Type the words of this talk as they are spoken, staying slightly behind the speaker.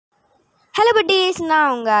Hello buddies, now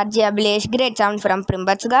unga RJ Abhilesh, great sound from Prim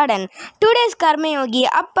Buds Garden. Today's Karma Yogi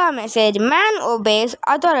Appa message: man obeys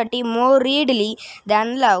authority more readily than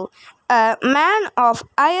love. A man of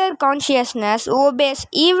higher consciousness obeys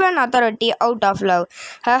even authority out of love.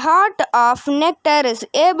 A heart of nectar is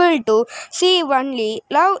able to see only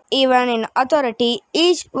love even in authority.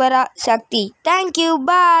 Ishvara Shakti. Thank you.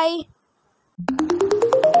 Bye.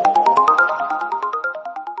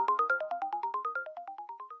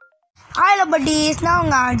 Hello buddies, now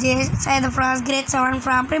I'm RJ, say the first grade 7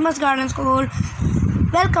 from Prim Buds Garden School.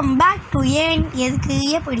 Welcome back to ஏன் எதுக்கு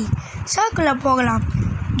எப்படி ஷோக்குள்ளே போகலாம்.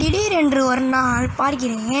 திடீரென்று ஒரு நாள்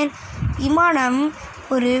பார்க்கிறேன், விமானம்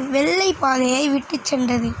ஒரு வெள்ளை பாதையை விட்டு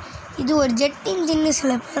சென்றது. இது ஒரு ஜெட் இன்ஜின்னு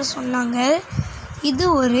சில பேர் சொன்னாங்க, இது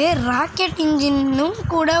ஒரு ராக்கெட் இன்ஜின்னும்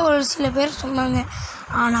கூட ஒரு சில பேர் சொன்னாங்க.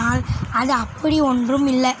 ஆனால் அது அப்படி ஒன்றும்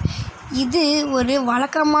இல்லை. இது ஒரு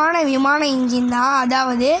வழக்கமான விமான இன்ஜின் தான்,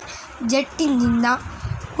 அதாவது ஜெட் இன்ஜின் தான்.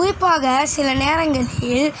 குறிப்பாக சில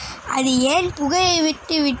நேரங்களில் அது ஏன் புகையை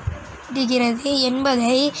விடுகிறது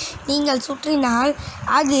என்பதை நீங்கள் சுற்றினால்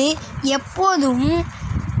அது எப்போதும்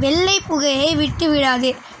வெள்ளை புகையை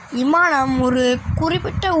விட்டுவிடாது. விமானம் ஒரு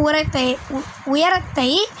குறிப்பிட்ட உயரத்தை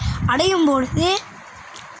அடையும் பொழுது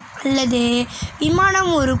அல்லது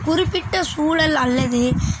விமானம் ஒரு குறிப்பிட்ட சூழல் அல்லது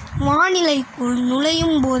வானிலைக்குள்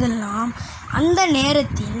நுழையும் போதெல்லாம் அந்த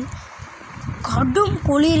நேரத்தில் கடும்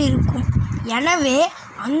குளிர் இருக்கும். எனவே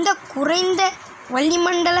அந்த குறைந்த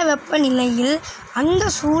வளிமண்டல வெப்பநிலையில் அந்த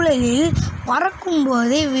சூழலில்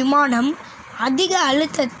பறக்கும்போது விமானம் அதிக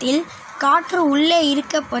அழுத்தத்தில் காற்று உள்ளே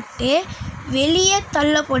இழுக்கப்பட்டு வெளியே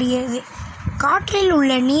தள்ளப்படுகிறது. காற்றில்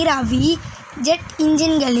உள்ள நீராவி ஜெட்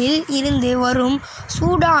இன்ஜின்களில் இருந்து வரும்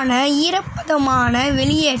சூடான ஈரப்பதமான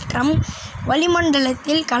வெளியேற்றம்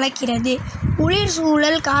வளிமண்டலத்தில் கலக்கிறது. குளிர்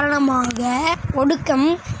சூழல் காரணமாக ஒடுக்கம்.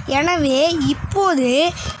 எனவே இப்போது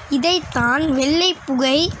இதைத்தான் வெள்ளை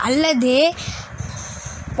புகை அல்லது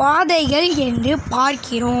பாதைகள் என்று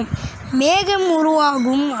பார்க்கிறோம். மேகம்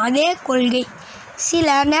உருவாகும் அதே கொள்கை. சில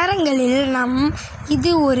நேரங்களில்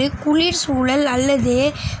இது ஒரு குளிர் சூழல் அல்லது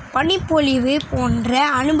பனிப்பொழிவு போன்ற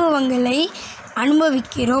அனுபவங்களை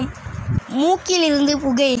அனுபவிக்கிறோம். மூக்கிலிருந்து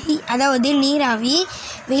புகையை, அதாவது நீராவி,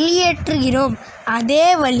 வெளியேற்றுகிறோம். அதே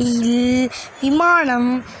வழியில் விமானம்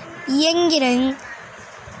இயங்கிற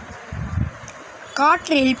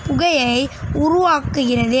காற்றில் புகையை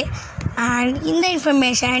உருவாக்குகிறது. அண்ட் இந்த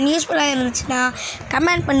இன்ஃபர்மேஷன் யூஸ்ஃபுல்லாக இருந்துச்சுன்னா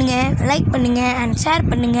கமெண்ட் பண்ணுங்கள், லைக் பண்ணுங்கள் அண்ட் ஷேர்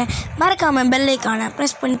பண்ணுங்கள். மறக்காமல் பெல் ஐக்கானை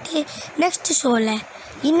ப்ரெஸ் பண்ணிட்டு நெக்ஸ்ட் ஷோவில்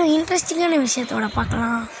இன்னும் இன்ட்ரெஸ்டிங்கான விஷயத்தோட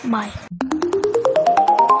பார்க்கலாம். பாய்.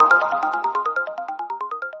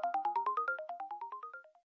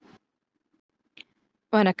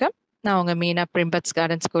 வணக்கம், நான் உங்கள் மீனா பிரிம் பட்ஸ்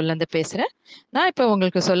கார்டன் ஸ்கூல்லேருந்து பேசுகிறேன். நான் இப்போ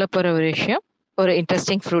உங்களுக்கு சொல்ல போகிற ஒரு விஷயம் ஒரு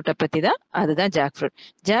இன்ட்ரெஸ்டிங் ஃப்ரூட்டை பற்றி தான். அதுதான் ஜாக் ஃப்ரூட்.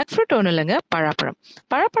 ஜாக் ஃப்ரூட் ஒன்றும் இல்லைங்க, பழப்பழம்.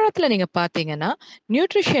 பழப்பழத்தில் நீங்கள் பார்த்தீங்கன்னா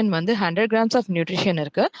நியூட்ரிஷன் 100 grams ஆஃப் நியூட்ரிஷன்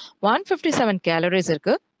இருக்குது, 157 calories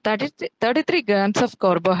இருக்குது, 33 grams of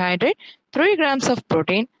carbohydrate, 3 grams of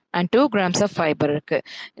protein and 2 grams of fibre இருக்கு.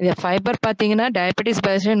 இந்த ஃபைபர் பார்த்தீங்கன்னா டயபெட்டிஸ்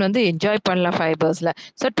பேஷண்ட் என்ஜாய் பண்ணலாம் ஃபைபர்ஸ்ல.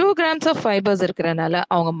 ஸோ 2 grams ஆஃப் ஃபைபர்ஸ் இருக்கிறனால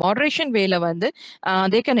அவங்க மாடரேஷன் வேல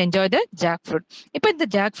they can enjoy the jack fruit. இப்போ இந்த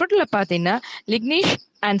ஜாக் ஃப்ரூட்ல பார்த்தீங்கன்னா லிக்னிஷ்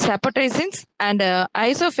அண்ட் சப்போட்ரைசின்ஸ் அண்ட்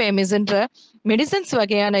ஐசோஃபேமிஸ்ன்ற மெடிசன்ஸ்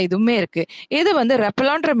வகையான இதுவுமே இருக்கு. இது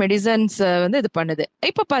ரெப்பலான்ற மெடிசன்ஸ் இது பண்ணுது.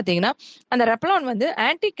 இப்போ பார்த்தீங்கன்னா அந்த ரெப்பலான்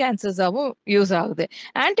ஆன்டி கேன்சர்ஸாகவும் யூஸ் ஆகுது.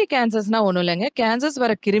 ஆன்டி கேன்சர்ஸ்னா ஒன்றும் இல்லைங்க, கேன்சர்ஸ்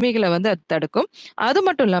வர கிருமிகளை அது தடுக்கும். அது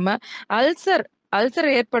மட்டும் இல்லாமல்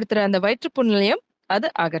அல்சர் ஏற்படுத்துகிற அந்த வயிற்றுப்புண்ணையும் அது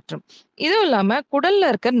அகற்றும். இதுவும் இல்லாமல் குடல்ல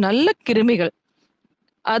இருக்க நல்ல கிருமிகள்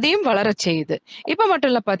அதையும் வளர செய்யுது. இப்ப மட்டும்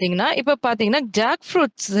இல்ல, பாத்தீங்கன்னா ஜாக்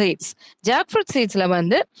ஃப்ரூட் சீட்ஸ்ல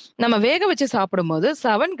நம்ம வேக வச்சு சாப்பிடும்போது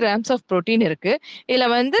 7 grams ஆஃப் புரோட்டீன் இருக்கு.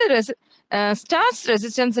 இதுல ஸ்டார்ச்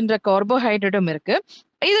ரெசிஸ்டன்ஸ்ன்ற கார்போஹைட்ரேட்டும் இருக்கு.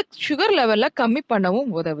 இது சுகர் லெவல்ல கம்மி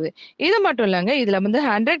பண்ணவும் உதவுது. இது மட்டும் இல்லைங்க, இதுல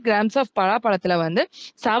 100 grams ஆஃப் பழாப்பழத்துல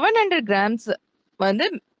 700 grams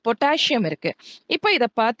பொட்டாசியம் இருக்கு. இப்போ இதை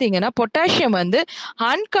பார்த்தீங்கன்னா பொட்டாசியம்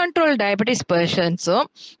அன்கண்ட்ரோல் டயபெட்டிஸ் பர்சன்ஸும்,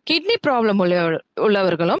 கிட்னி ப்ராப்ளம்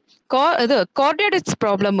உள்ளவர்களும், கார்டியாடிஸ்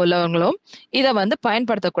ப்ராப்ளம் உள்ளவங்களும் இதை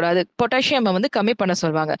பயன்படுத்தக்கூடாது. பொட்டாசியம் கம்மி பண்ண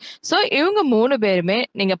சொல்லுவாங்க. ஸோ இவங்க 3 பேருமே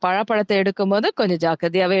நீங்க பழப்பழத்தை எடுக்கும் போது கொஞ்சம்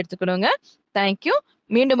ஜாக்கிரதையாவே எடுத்துக்கணுங்க. தேங்க்யூ.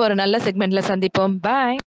 மீண்டும் ஒரு நல்ல செக்மெண்ட்ல சந்திப்போம்.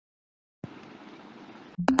 பாய்.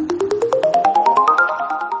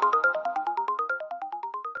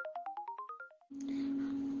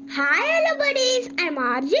 Hi hello buddies, I'm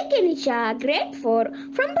RJ Kenisha, grade 4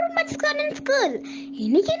 from Prim Buds Garden School.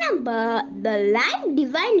 இன்னைக்கு நம்ம The Life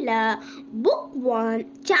Divineல book 1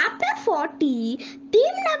 chapter 40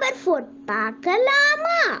 theme number 4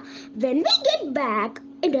 பார்க்கலாமா? When we get back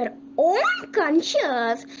in our own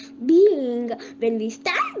conscious being. When we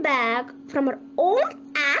stand back from our own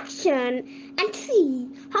action and see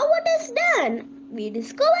how it is done, we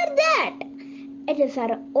discover that it is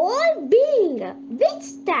our whole being which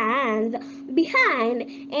stands behind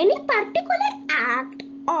any particular act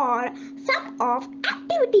or some of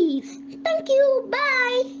activities. Thank you.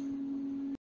 Bye.